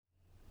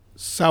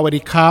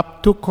Sawadee krap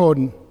ทุกคน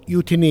อ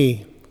ยู่ที่นี่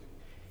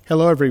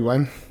Hello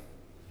everyone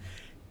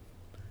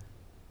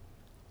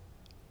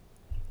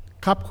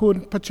ขอบคุณ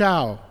พระเจ้า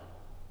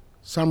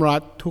สำหรั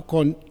บทุกค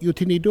นอยู่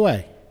ที่นี่ด้วย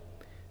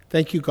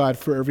Thank you God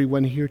for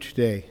everyone here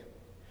today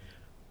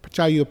พระเ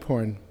จ้าอวยพ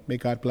ร May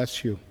God bless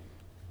you.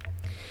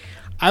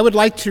 I would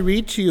like to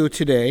read to you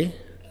today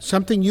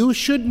something you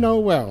should know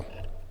well,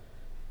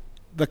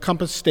 the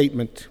Compass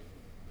Statement.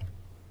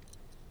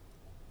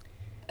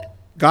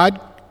 God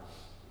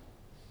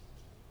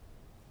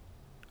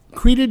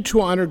created to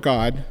honor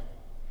God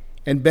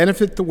and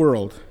benefit the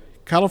world.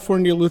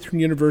 California Lutheran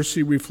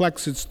University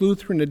reflects its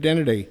Lutheran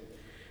identity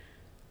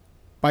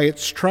by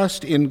its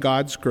trust in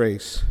God's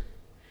grace,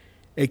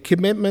 a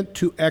commitment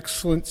to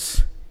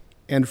excellence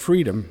and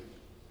freedom,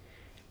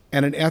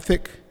 and an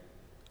ethic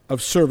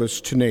of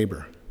service to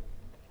neighbor.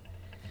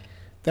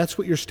 That's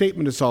what your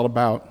statement is all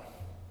about.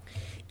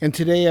 And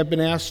today I've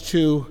been asked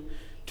to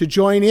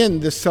join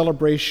in this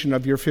celebration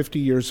of your 50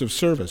 years of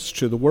service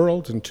to the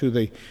world and to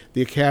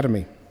the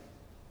Academy.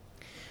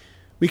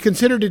 We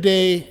consider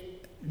today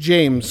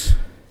James's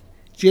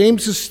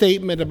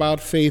statement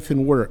about faith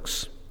and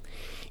works.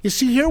 You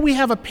see, here we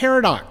have a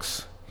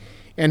paradox.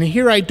 And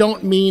here I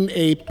don't mean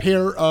a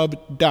pair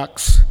of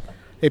ducks,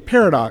 a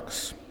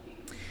paradox.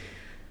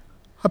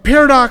 A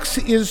paradox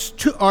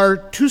are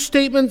two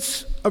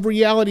statements of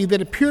reality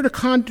that appear to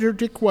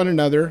contradict one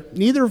another,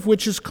 neither of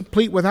which is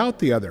complete without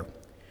the other.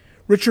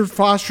 Richard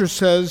Foster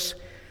says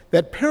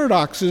that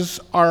paradoxes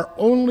are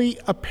only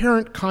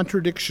apparent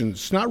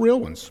contradictions, not real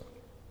ones.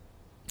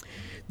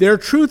 Their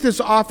truth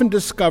is often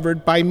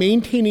discovered by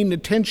maintaining the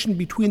tension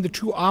between the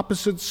two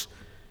opposites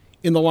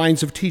in the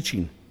lines of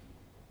teaching.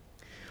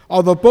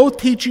 Although both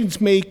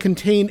teachings may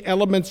contain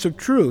elements of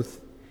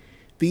truth,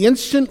 the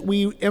instant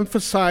we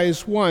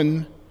emphasize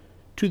one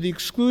to the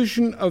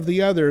exclusion of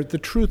the other, the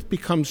truth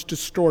becomes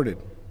distorted.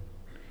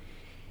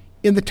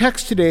 In the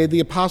text today, the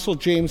Apostle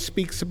James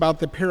speaks about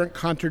the apparent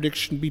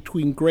contradiction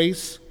between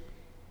grace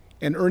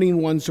and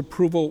earning one's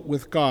approval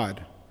with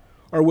God,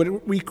 or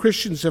what we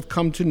Christians have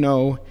come to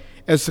know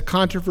as the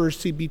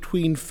controversy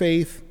between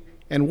faith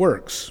and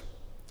works.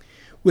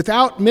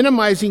 Without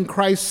minimizing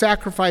Christ's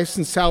sacrifice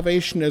and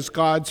salvation as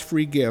God's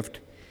free gift,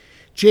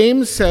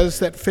 James says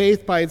that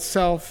faith by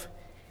itself,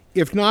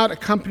 if not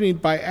accompanied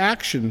by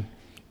action,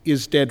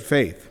 is dead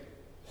faith.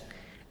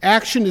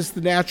 Action is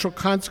the natural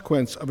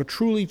consequence of a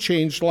truly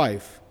changed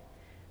life.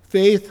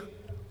 Faith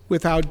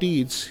without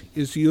deeds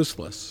is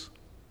useless.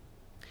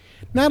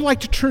 Now I'd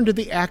like to turn to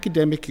the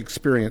academic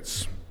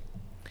experience.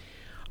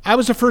 I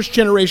was a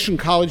first-generation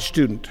college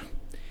student.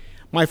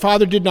 My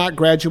father did not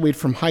graduate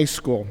from high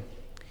school.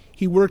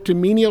 He worked in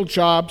menial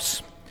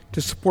jobs to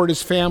support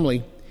his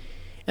family,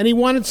 and he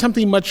wanted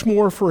something much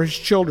more for his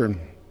children.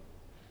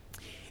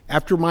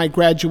 After my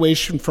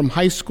graduation from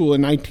high school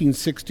in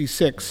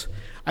 1966,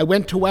 I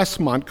went to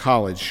Westmont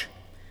College.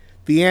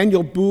 The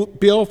annual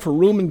bill for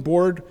room and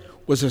board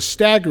was a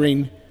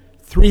staggering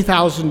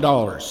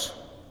 $3,000.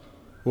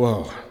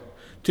 Whoa.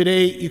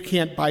 Today, you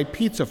can't buy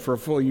pizza for a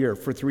full year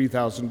for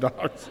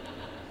 $3,000.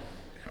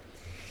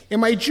 In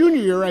my junior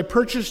year, I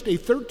purchased a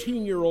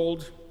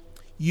 13-year-old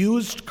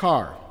used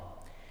car,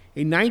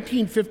 a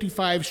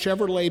 1955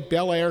 Chevrolet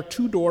Bel Air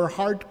two-door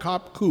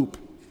hardtop coupe,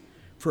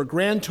 for a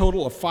grand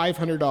total of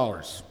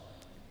 $500.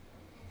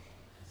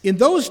 In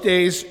those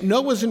days,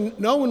 no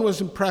one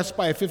was impressed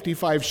by a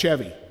 55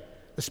 Chevy,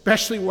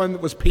 especially one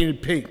that was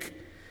painted pink.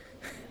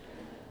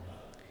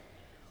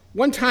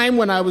 One time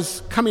when I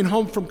was coming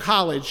home from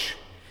college,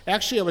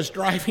 actually I was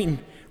driving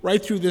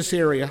right through this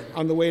area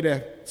on the way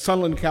to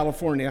Sunland,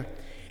 California,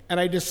 and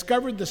I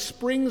discovered the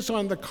springs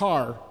on the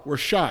car were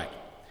shot.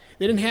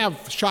 They didn't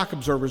have shock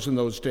absorbers in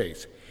those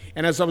days.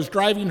 And as I was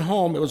driving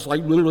home, it was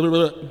like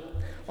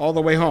all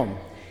the way home.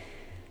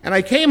 And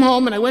I came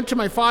home and I went to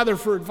my father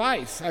for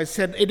advice. I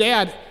said, "Hey,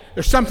 Dad,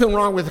 there's something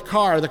wrong with the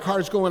car. The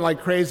car's going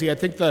like crazy. I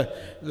think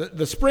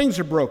the springs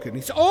are broken."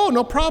 He said, "Oh,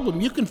 no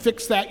problem. You can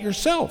fix that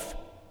yourself."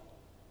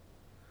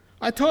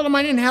 I told him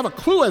I didn't have a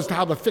clue as to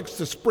how to fix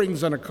the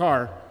springs on a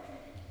car.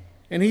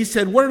 And he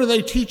said, "What are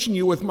they teaching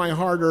you with my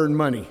hard-earned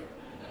money?"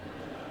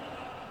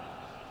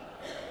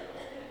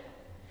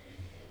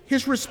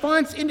 His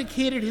response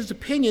indicated his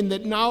opinion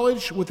that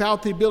knowledge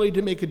without the ability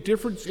to make a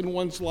difference in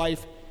one's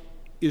life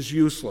is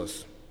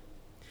useless.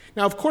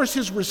 Now, of course,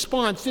 his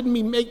response didn't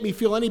make me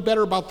feel any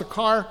better about the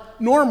car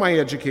nor my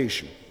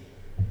education.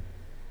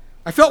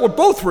 I felt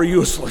both were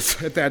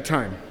useless at that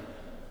time.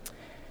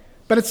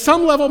 But at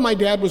some level, my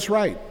dad was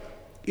right.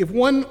 If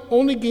one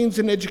only gains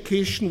an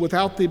education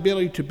without the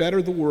ability to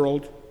better the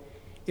world,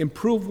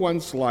 improve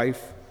one's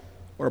life,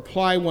 or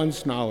apply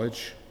one's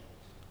knowledge,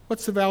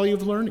 what's the value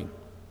of learning?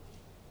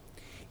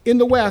 In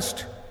the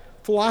West,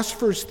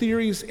 philosophers'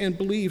 theories and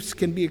beliefs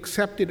can be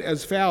accepted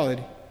as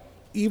valid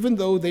even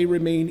though they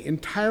remain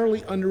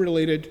entirely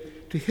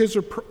unrelated to his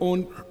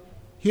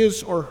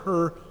or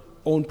her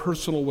own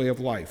personal way of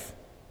life.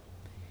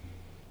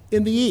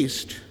 In the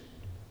East,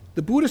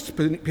 the Buddhist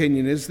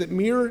opinion is that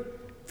mere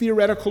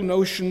theoretical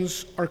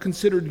notions are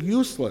considered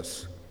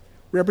useless,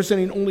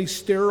 representing only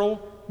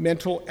sterile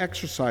mental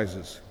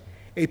exercises.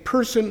 A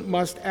person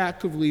must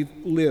actively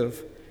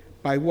live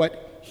by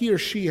what he or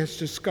she has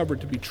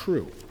discovered to be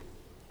true.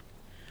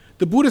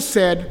 The Buddha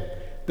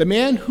said, "The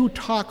man who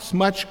talks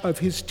much of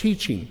his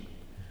teaching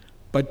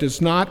but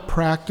does not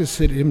practice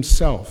it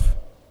himself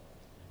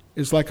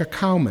is like a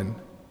cowman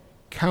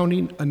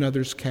counting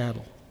another's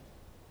cattle."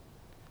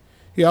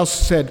 He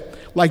also said,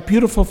 "Like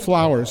beautiful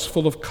flowers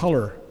full of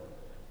color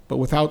but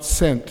without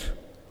scent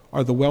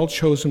are the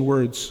well-chosen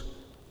words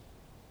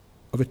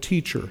of a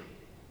teacher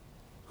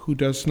who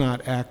does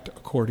not act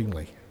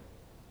accordingly."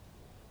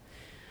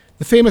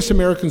 The famous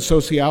American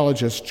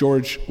sociologist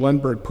George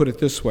Lundberg put it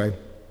this way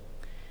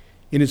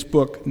in his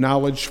book,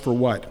 Knowledge for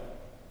What?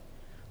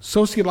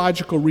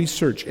 Sociological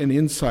research and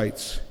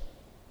insights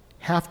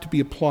have to be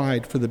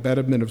applied for the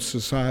betterment of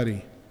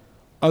society.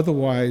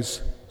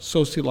 Otherwise,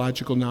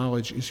 sociological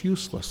knowledge is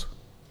useless.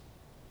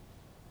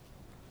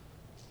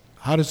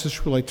 How does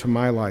this relate to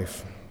my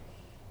life?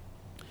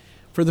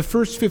 For the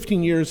first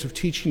 15 years of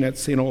teaching at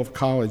St. Olaf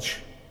College,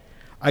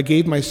 I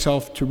gave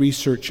myself to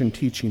research and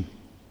teaching.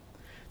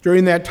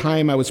 During that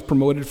time, I was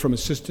promoted from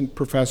assistant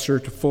professor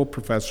to full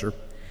professor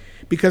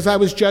because I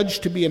was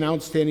judged to be an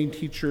outstanding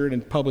teacher and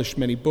had published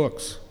many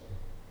books.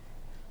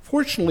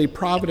 Fortunately,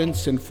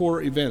 Providence and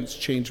 4 events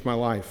changed my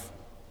life.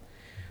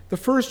 The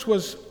first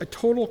was a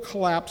total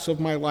collapse of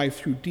my life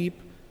through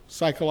deep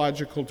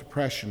psychological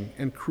depression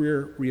and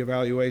career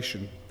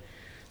reevaluation.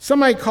 Some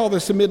might call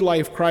this a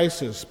midlife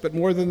crisis, but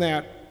more than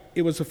that,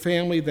 it was a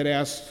family that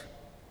asked,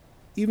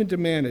 even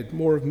demanded,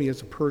 more of me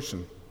as a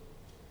person,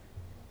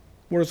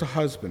 more as a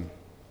husband,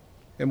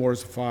 and more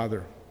as a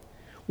father.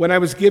 When I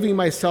was giving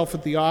myself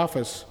at the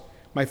office,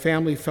 my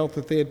family felt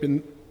that they had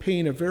been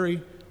paying a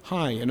very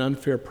high and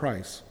unfair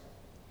price.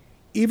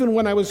 Even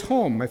when I was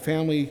home, my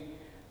family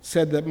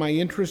said that my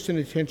interest and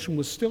attention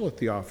was still at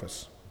the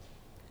office.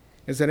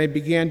 As I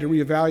began to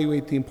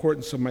reevaluate the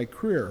importance of my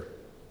career,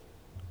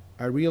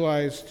 I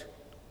realized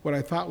what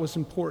I thought was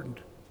important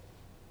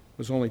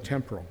was only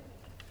temporal.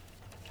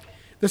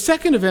 The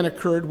second event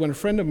occurred when a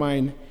friend of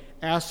mine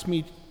asked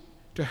me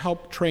to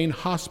help train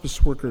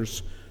hospice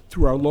workers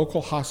through our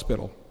local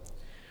hospital.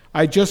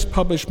 I just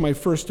published my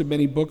first of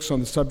many books on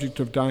the subject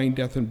of dying,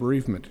 death, and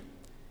bereavement.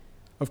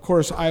 Of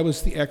course, I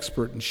was the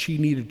expert, and she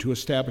needed to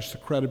establish the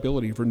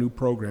credibility of her new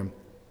program.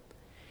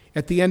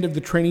 At the end of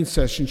the training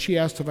session, she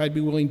asked if I'd be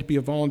willing to be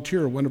a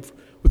volunteer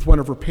with one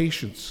of her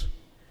patients.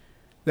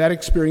 That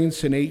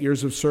experience and 8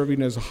 years of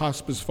serving as a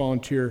hospice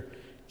volunteer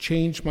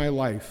changed my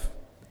life,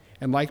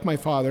 and like my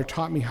father,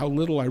 taught me how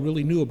little I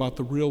really knew about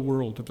the real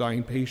world of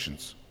dying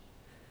patients.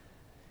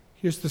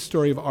 Here's the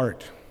story of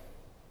Art.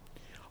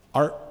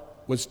 Art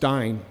was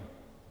dying,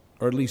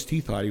 or at least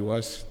he thought he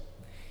was.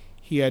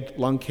 He had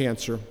lung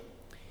cancer,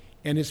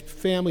 and his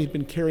family had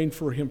been caring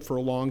for him for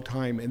a long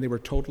time, and they were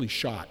totally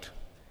shot.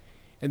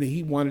 And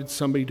he wanted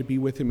somebody to be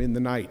with him in the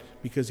night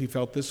because he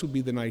felt this would be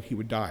the night he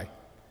would die.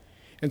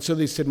 And so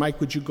they said, "Mike,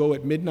 would you go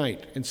at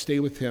midnight and stay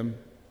with him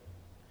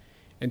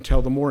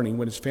until the morning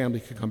when his family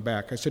could come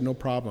back?" I said, "No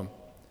problem.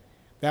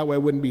 That way I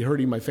wouldn't be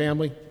hurting my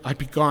family. I'd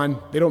be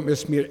gone. They don't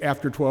miss me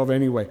after 12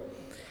 anyway."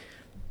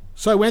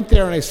 So I went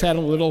there and I sat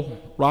in a little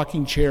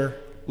rocking chair,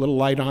 little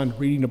light on,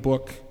 reading a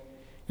book.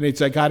 And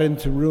as I got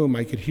into the room,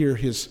 I could hear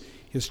his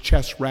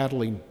chest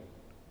rattling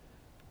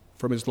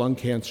from his lung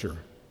cancer,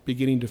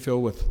 beginning to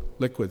fill with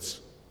liquids.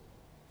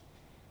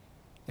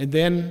 And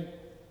then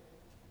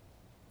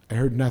I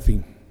heard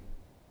nothing.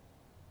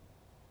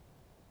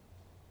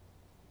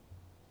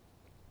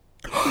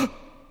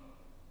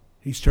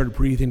 He started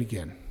breathing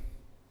again.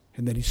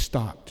 And then he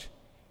stopped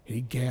and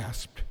he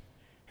gasped.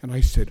 And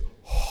I said,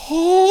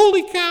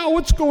 "Holy cow,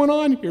 what's going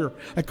on here?"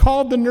 I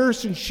called the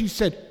nurse and she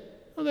said,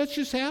 "Oh, that's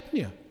just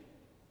apnea.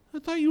 I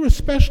thought you were a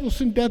specialist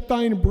in death,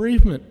 dying, and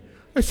bereavement."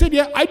 I said,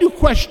 "Yeah, I do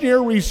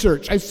questionnaire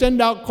research. I send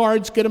out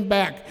cards, get them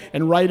back,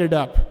 and write it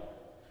up."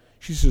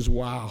 She says,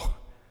 "Wow,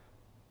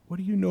 what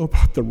do you know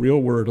about the real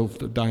world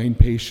of dying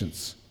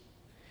patients?"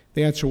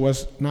 The answer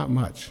was, "Not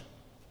much."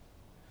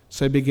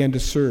 So I began to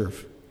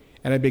serve,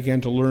 and I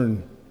began to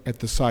learn at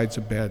the sides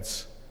of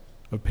beds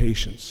of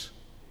patients,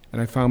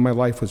 and I found my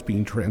life was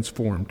being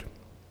transformed.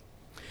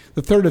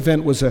 The third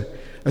event was a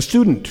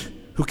student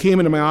who came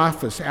into my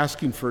office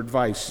asking for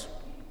advice.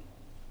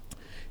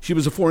 She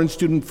was a foreign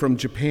student from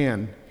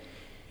Japan,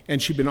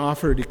 and she'd been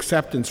offered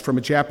acceptance from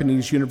a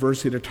Japanese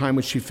university at a time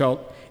when she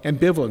felt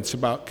ambivalence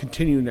about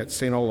continuing at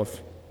St.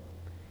 Olaf.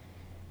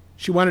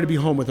 She wanted to be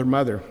home with her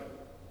mother.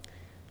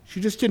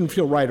 She just didn't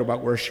feel right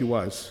about where she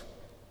was,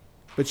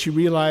 but she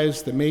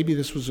realized that maybe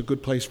this was a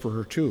good place for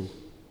her too.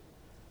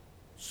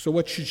 So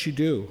what should she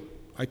do?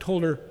 I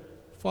told her,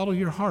 follow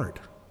your heart.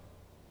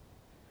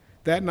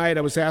 That night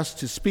I was asked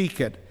to speak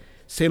at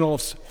St.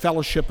 Olaf's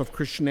Fellowship of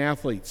Christian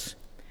Athletes,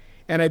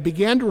 and I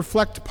began to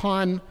reflect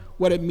upon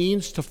what it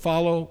means to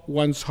follow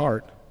one's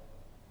heart.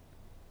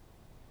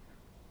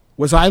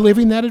 Was I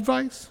living that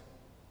advice?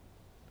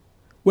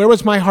 Where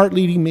was my heart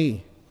leading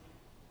me?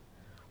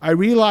 I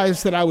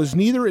realized that I was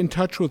neither in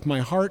touch with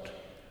my heart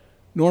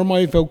nor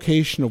my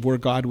vocation of where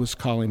God was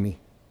calling me.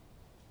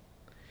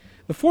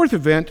 The fourth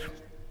event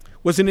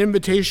was an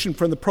invitation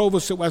from the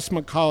provost at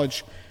Westmont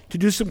College to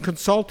do some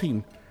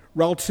consulting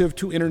relative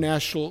to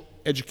international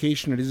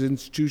education at his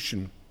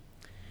institution.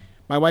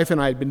 My wife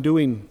and I had been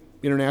doing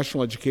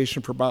international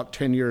education for about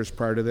 10 years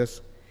prior to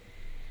this.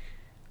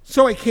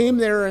 So I came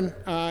there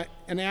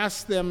and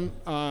asked them,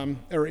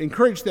 or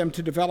encouraged them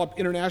to develop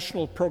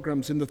international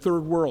programs in the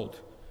third world,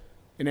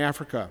 in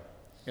Africa,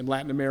 in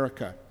Latin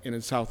America, and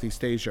in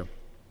Southeast Asia.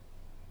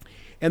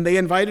 And they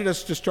invited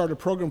us to start a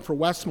program for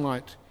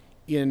Westmont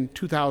in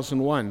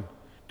 2001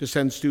 to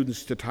send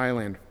students to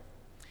Thailand.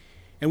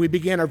 And we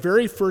began our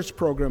very first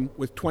program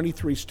with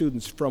 23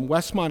 students from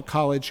Westmont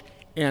College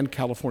and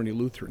California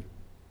Lutheran.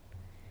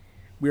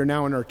 We are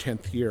now in our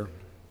 10th year.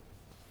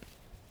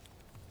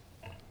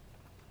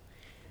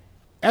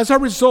 As a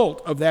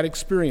result of that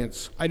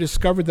experience, I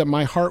discovered that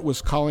my heart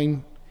was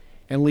calling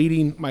and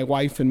leading my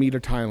wife and me to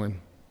Thailand.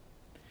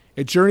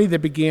 A journey that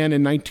began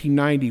in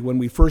 1990 when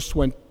we first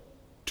went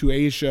to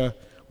Asia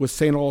with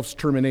St. Olaf's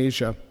Term in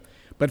Asia,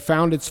 but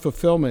found its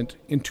fulfillment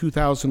in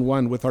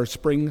 2001 with our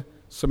spring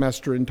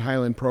semester in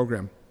Thailand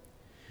program.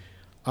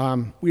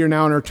 We are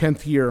now in our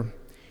 10th year,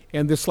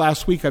 and this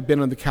last week I've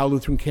been on the Cal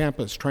Lutheran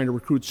campus trying to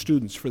recruit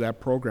students for that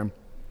program.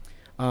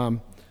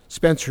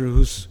 Spencer,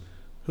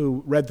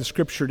 who read the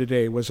scripture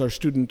today, was our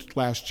student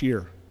last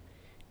year,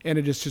 and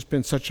it has just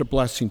been such a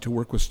blessing to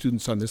work with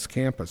students on this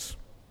campus.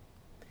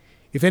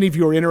 If any of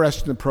you are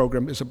interested in the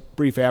program, as a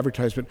brief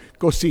advertisement,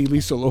 go see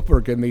Lisa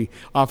Loberg in the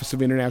Office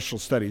of International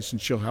Studies,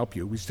 and she'll help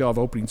you. We still have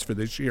openings for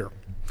this year.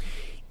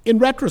 In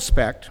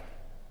retrospect,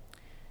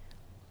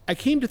 I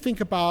came to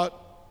think about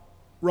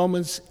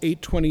Romans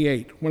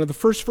 8:28, one of the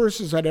first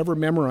verses I'd ever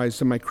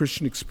memorized in my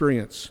Christian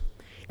experience.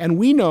 And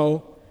we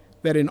know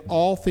that in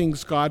all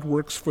things God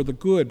works for the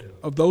good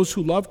of those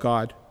who love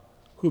God,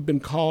 who have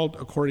been called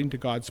according to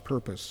God's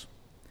purpose.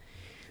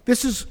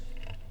 This is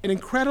an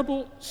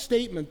incredible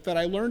statement that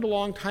I learned a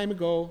long time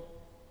ago,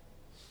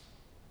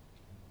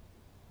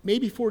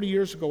 maybe 40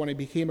 years ago when I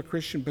became a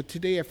Christian, but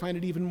today I find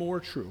it even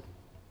more true.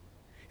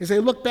 As I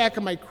look back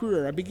at my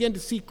career, I begin to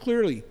see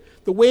clearly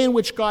the way in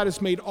which God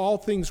has made all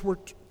things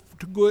work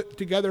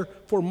together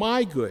for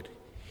my good,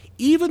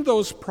 even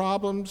those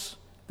problems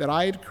that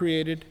I had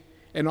created,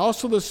 and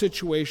also the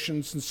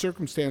situations and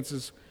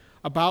circumstances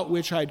about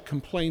which I had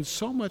complained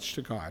so much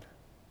to God.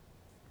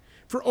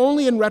 For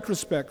only in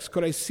retrospect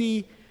could I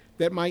see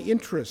that my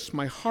interests,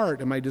 my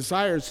heart, and my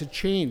desires had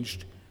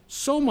changed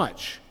so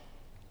much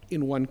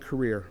in one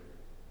career.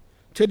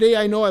 Today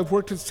I know I've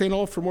worked at St.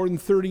 Olaf for more than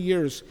 30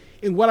 years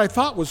in what I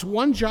thought was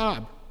one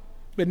job,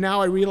 but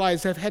now I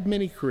realize I've had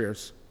many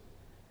careers.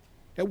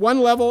 At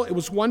one level, it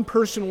was one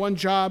person, one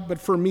job, but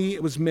for me,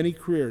 it was many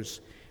careers,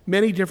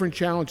 many different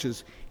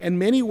challenges, and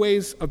many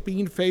ways of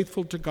being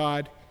faithful to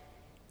God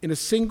in a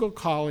single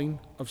calling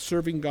of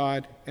serving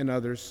God and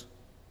others.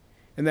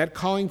 And that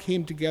calling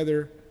came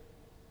together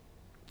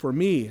for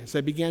me as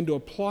I began to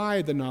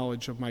apply the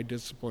knowledge of my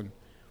discipline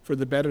for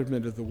the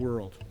betterment of the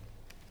world.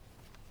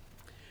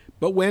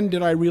 But when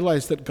did I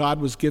realize that God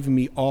was giving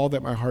me all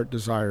that my heart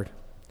desired?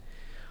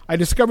 I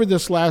discovered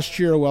this last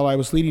year while I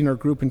was leading our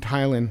group in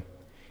Thailand,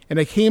 and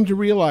I came to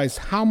realize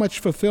how much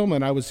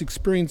fulfillment I was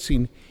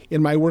experiencing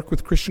in my work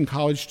with Christian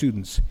college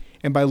students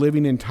and by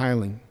living in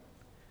Thailand.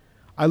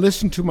 I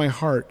listened to my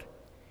heart,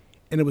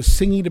 and it was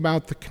singing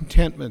about the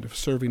contentment of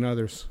serving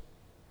others.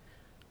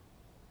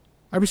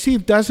 I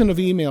receive dozens of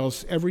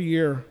emails every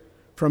year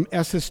from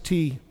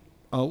SST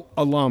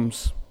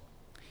alums,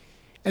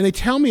 and they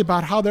tell me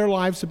about how their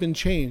lives have been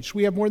changed.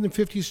 We have more than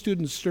 50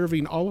 students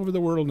serving all over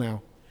the world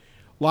now,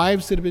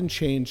 lives that have been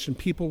changed, and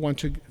people want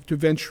to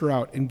venture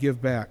out and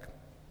give back.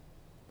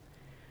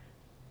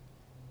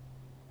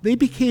 They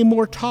became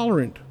more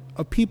tolerant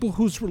of people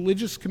whose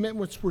religious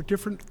commitments were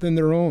different than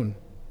their own.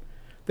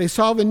 They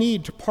saw the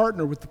need to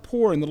partner with the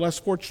poor and the less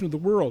fortunate of the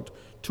world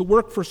to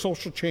work for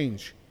social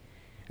change.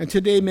 And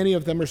today, many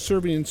of them are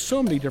serving in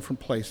so many different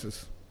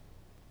places.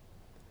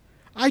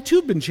 I, too,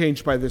 have been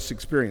changed by this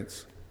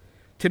experience.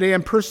 Today,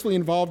 I'm personally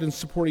involved in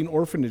supporting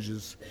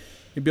orphanages,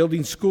 in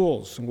building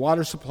schools and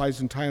water supplies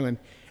in Thailand,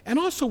 and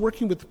also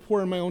working with the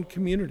poor in my own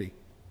community.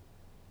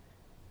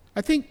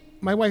 I think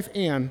my wife,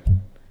 Anne,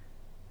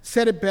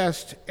 said it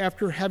best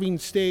after having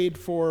stayed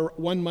for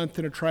 1 month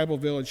in a tribal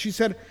village. She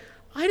said,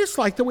 I just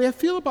like the way I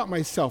feel about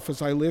myself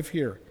as I live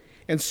here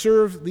and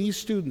serve these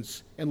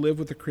students and live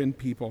with the Karen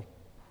people.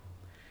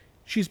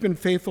 She's been a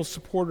faithful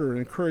supporter and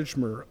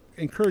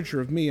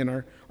encourager of me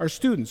and our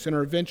students in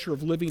our venture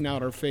of living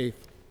out our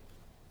faith.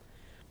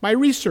 My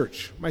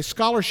research, my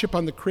scholarship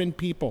on the Karen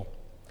people,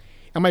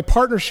 and my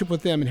partnership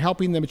with them in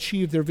helping them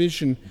achieve their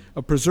vision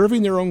of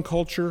preserving their own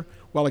culture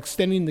while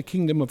extending the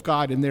kingdom of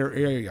God in their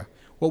area,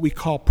 what we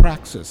call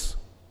praxis,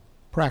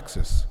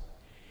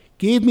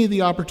 gave me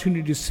the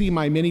opportunity to see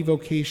my many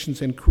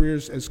vocations and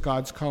careers as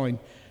God's calling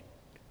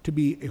to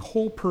be a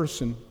whole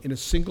person in a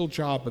single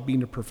job of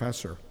being a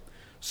professor.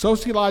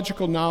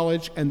 Sociological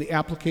knowledge and the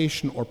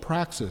application or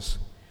praxis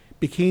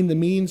became the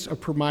means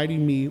of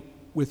providing me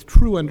with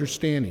true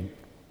understanding.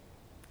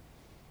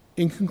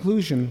 In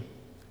conclusion,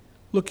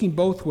 looking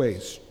both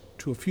ways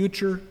to a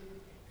future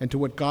and to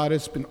what God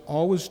has been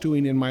always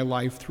doing in my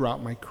life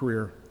throughout my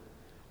career.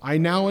 I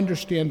now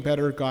understand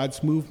better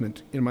God's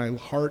movement in my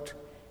heart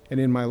and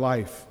in my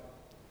life.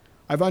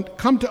 I've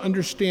come to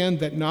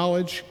understand that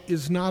knowledge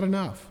is not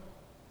enough.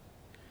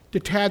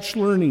 Detached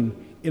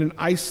learning in an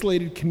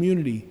isolated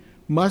community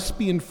must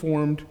be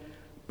informed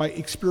by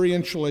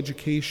experiential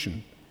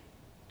education,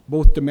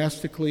 both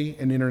domestically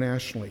and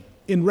internationally.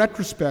 In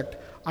retrospect,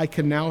 I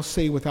can now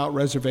say without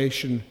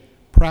reservation,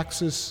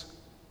 praxis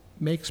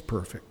makes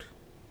perfect.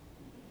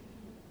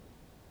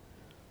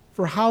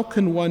 For how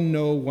can one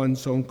know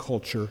one's own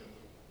culture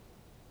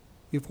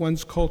if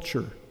one's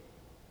culture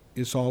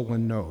is all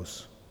one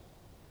knows?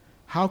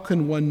 How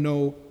can one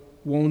know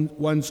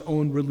one's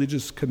own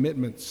religious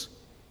commitments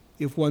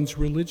if one's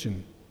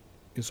religion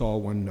is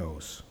all one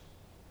knows?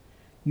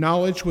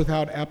 Knowledge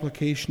without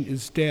application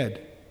is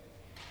dead,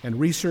 and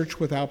research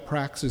without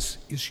praxis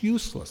is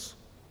useless.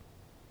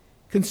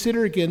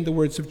 Consider again the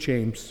words of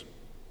James.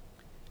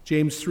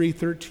 James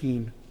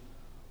 3:13,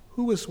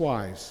 "Who is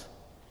wise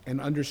and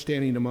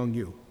understanding among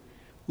you?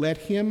 Let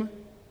him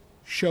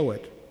show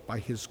it by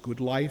his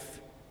good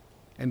life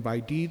and by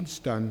deeds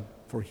done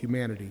for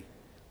humanity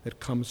that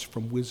comes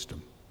from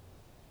wisdom."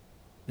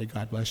 May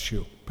God bless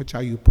you.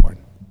 Pachayu Porn.